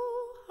 you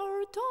know,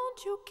 or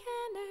don't you,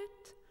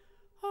 Kennet?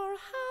 Or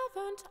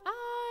haven't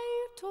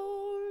I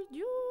told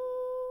you?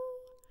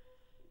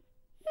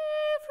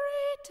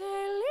 Every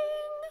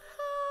tailing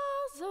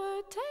has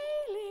a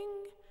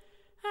tailing,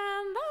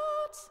 and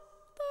that's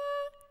the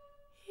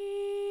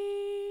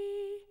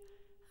he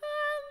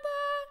and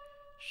the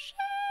she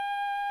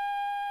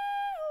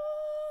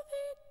of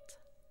it.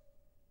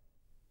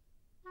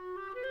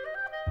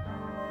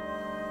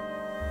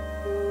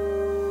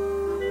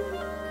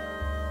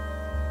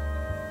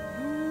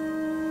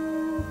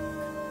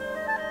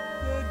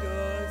 The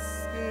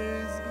dusk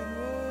is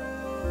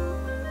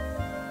gone.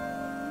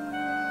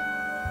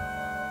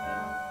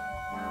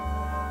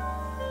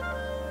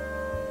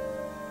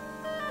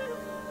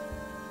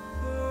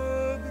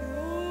 The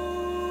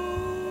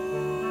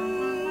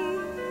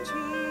branches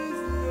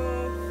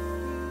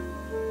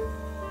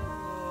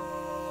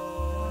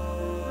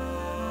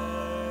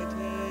are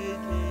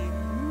taking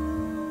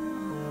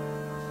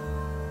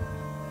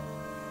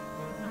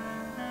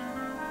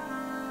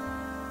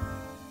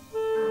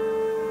And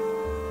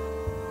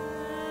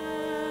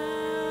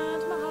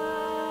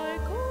my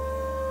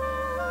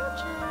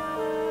gorgeous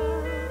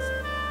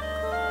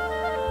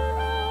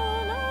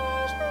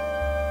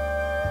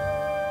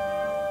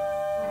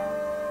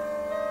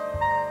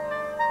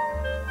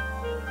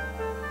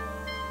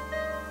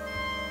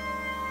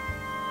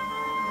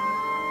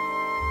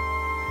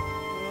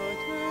what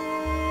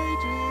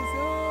rages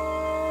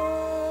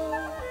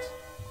out?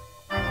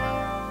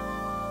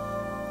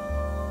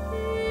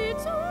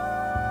 it's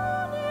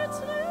on its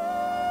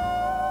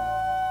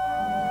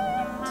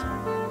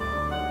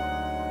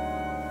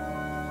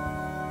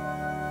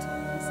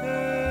Tis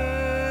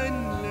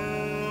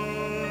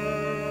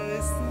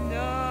endless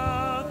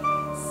now,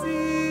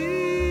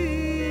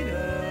 seen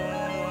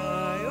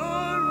I,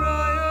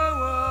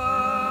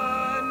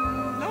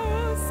 one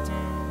lost,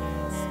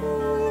 so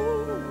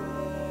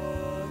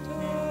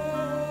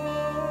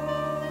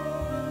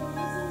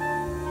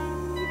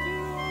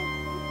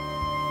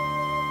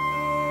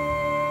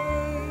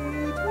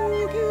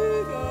to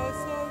give us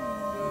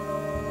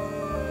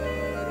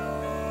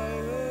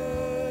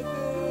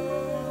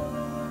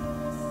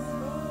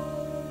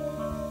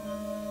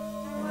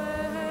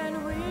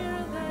when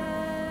we're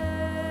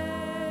there,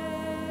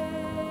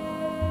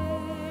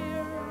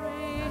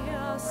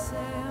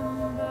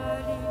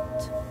 reassemble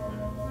it.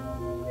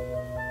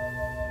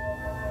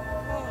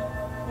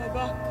 my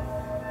back,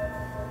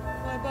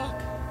 my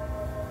back,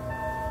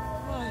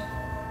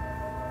 my,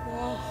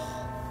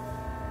 oh.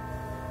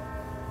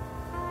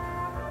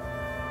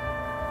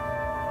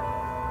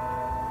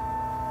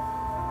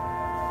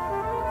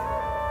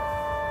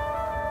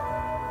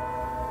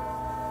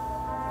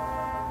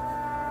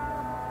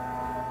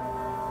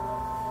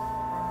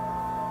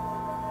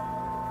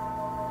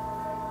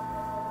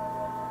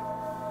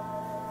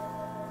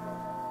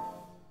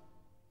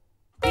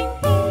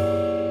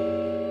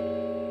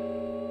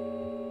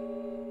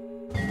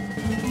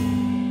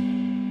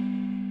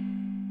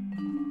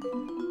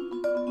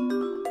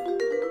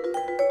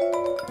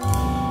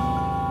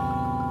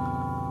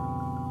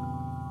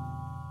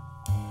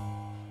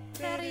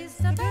 There is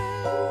the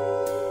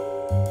bell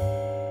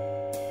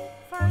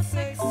for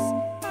 6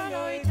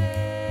 aloides,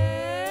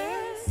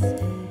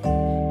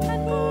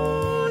 and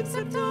good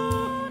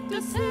September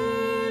to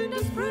send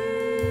us spring.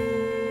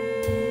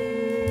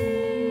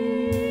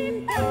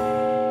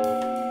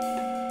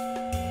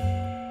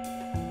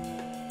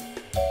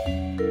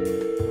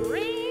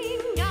 Ring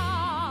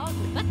out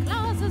the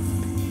clauses,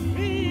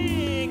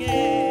 Ring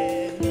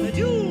in the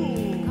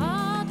dew,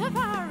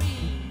 Cadavari,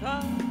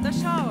 the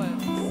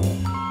showers.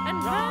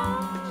 and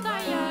round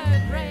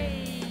thy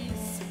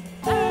grace.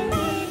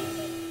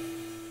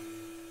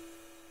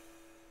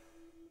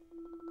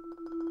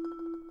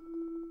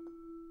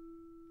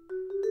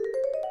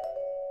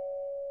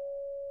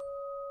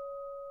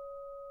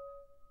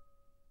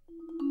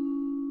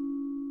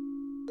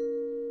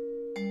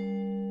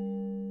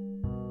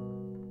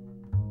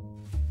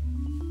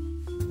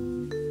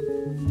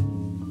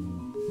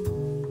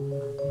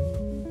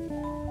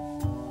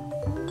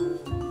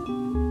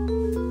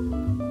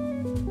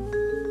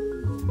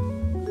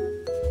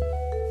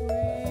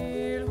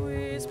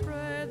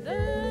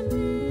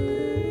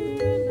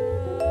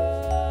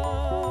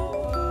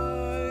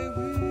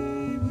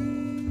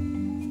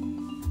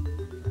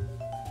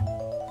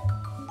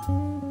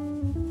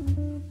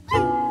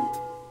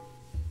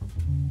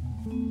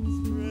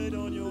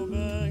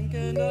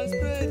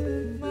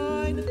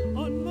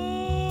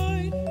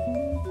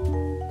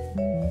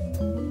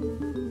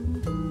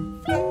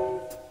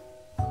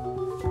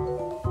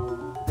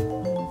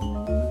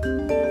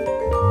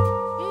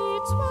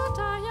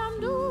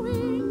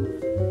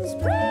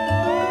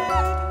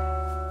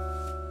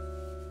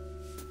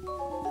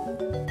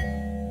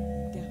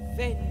 Der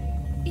Wenn.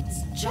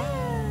 It's journey.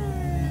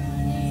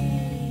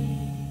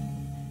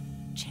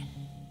 Chill.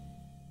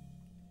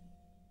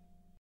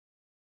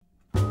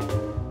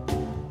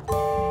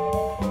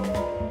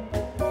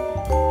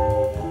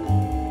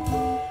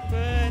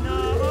 When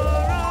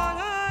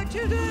our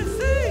children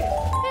see.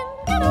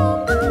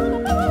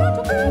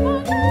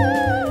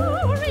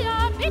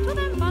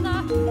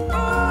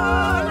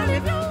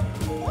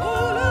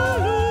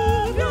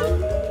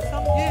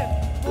 Some here,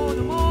 more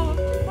no more,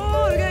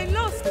 all again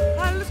lost,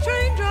 and a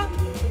stranger.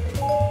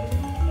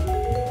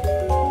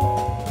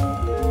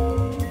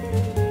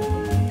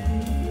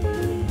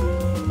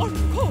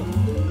 Encore.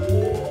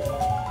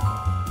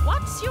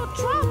 What's your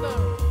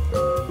trouble?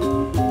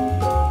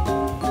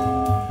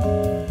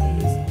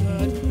 Is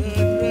that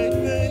the great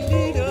man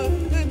leader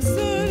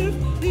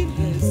himself in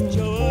his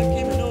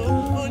Joachimino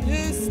on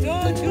his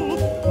statue,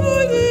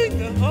 riding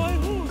the high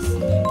horse,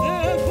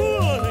 their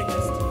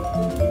foremost.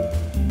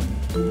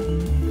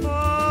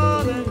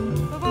 Fallen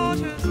the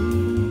waters,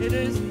 it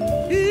is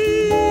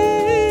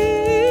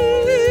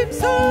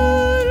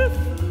himself.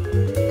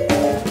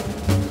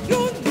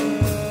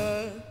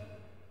 Yonder,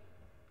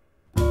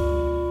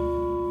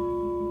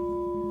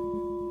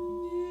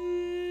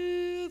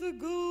 near the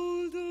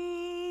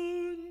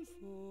golden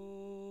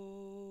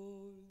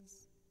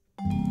falls.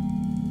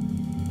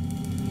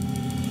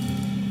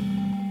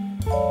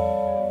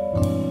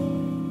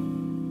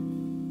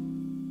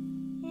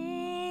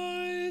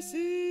 I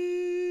see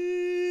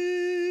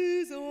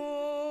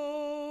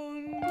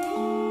on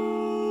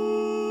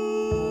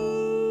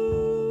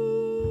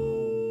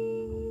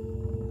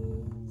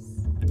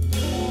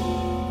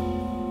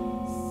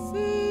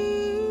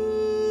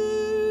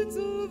sands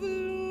of light,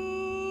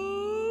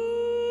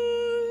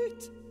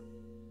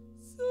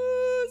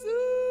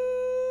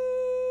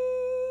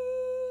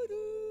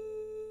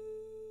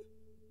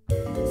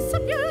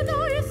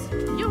 Sapiedois,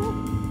 you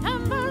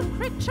humble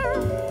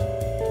creature.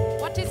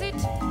 What is it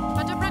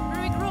but a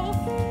blackberry grove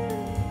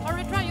or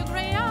a dry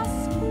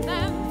grass?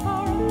 Them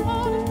for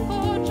all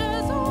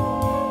gorgeous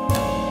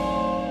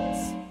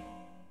owns.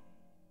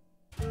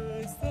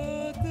 Is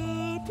that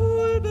the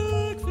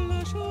pullback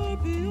flash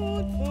up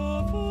beyond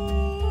far,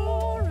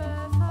 Or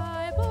a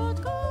fireball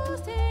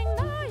ghosting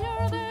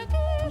nigher the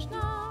gish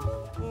now.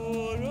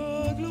 or a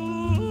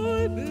glow I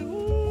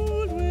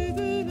behold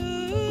within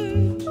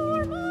edge?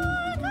 Or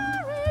my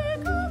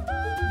carry come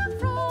back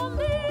from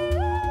the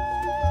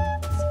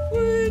ends.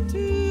 Wait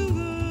till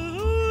the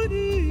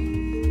honey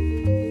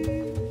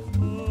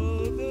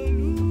of the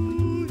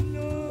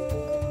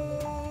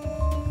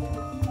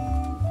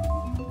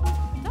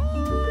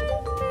Die,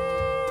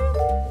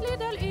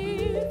 little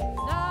Eve,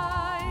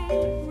 die.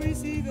 we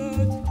see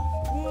that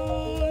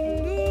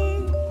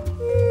wonder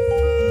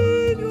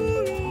in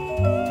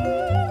your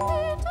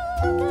eyes.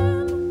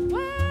 Again,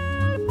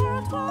 well,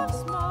 part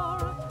once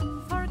more.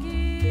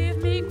 Forgive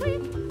me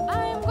quick,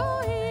 I'm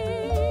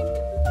going.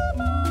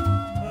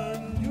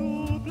 And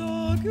you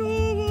block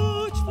your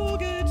watch,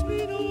 forget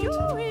me not.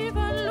 You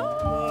even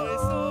look. My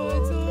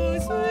sights are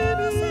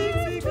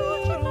swimming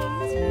figure on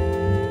me.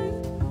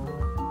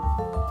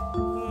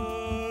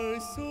 I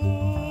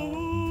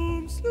saw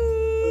him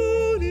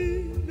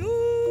slowly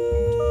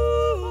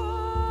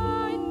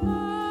Find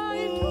my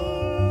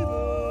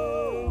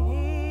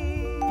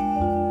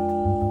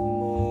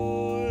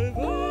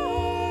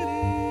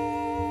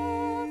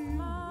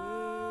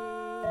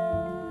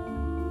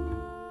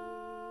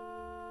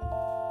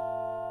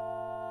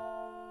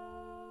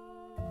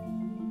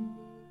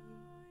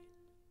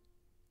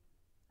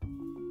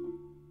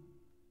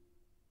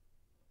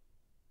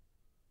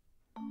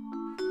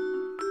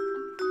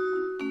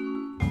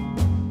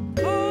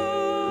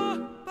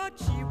but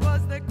she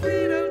was the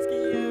queen of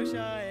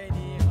Scioscia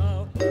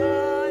anyhow.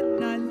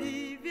 Anna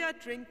Livia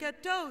drink a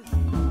toast.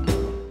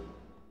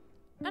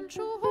 And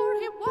sure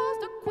he was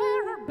the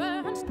queerer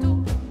burns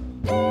too.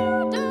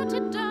 Dear dirty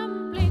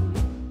dumpling,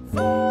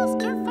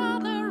 foster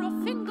father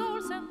of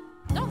fingers and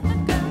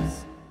dotted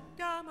girls.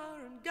 Gamma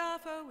and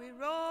Gaffer, we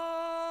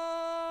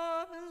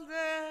roll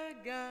the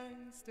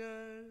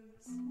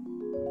gangsters.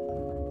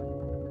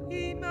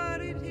 He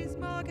married his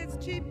markets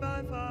cheap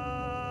by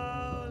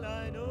foul,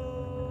 I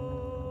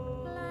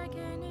know. Like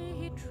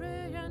any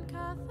Trajan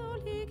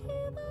Catholic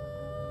heathen.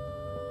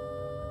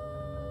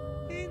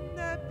 In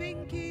the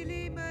pinky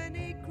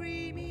lemony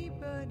creamy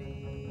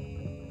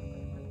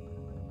bunny.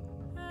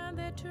 And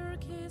the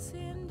Turkish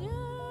Indian.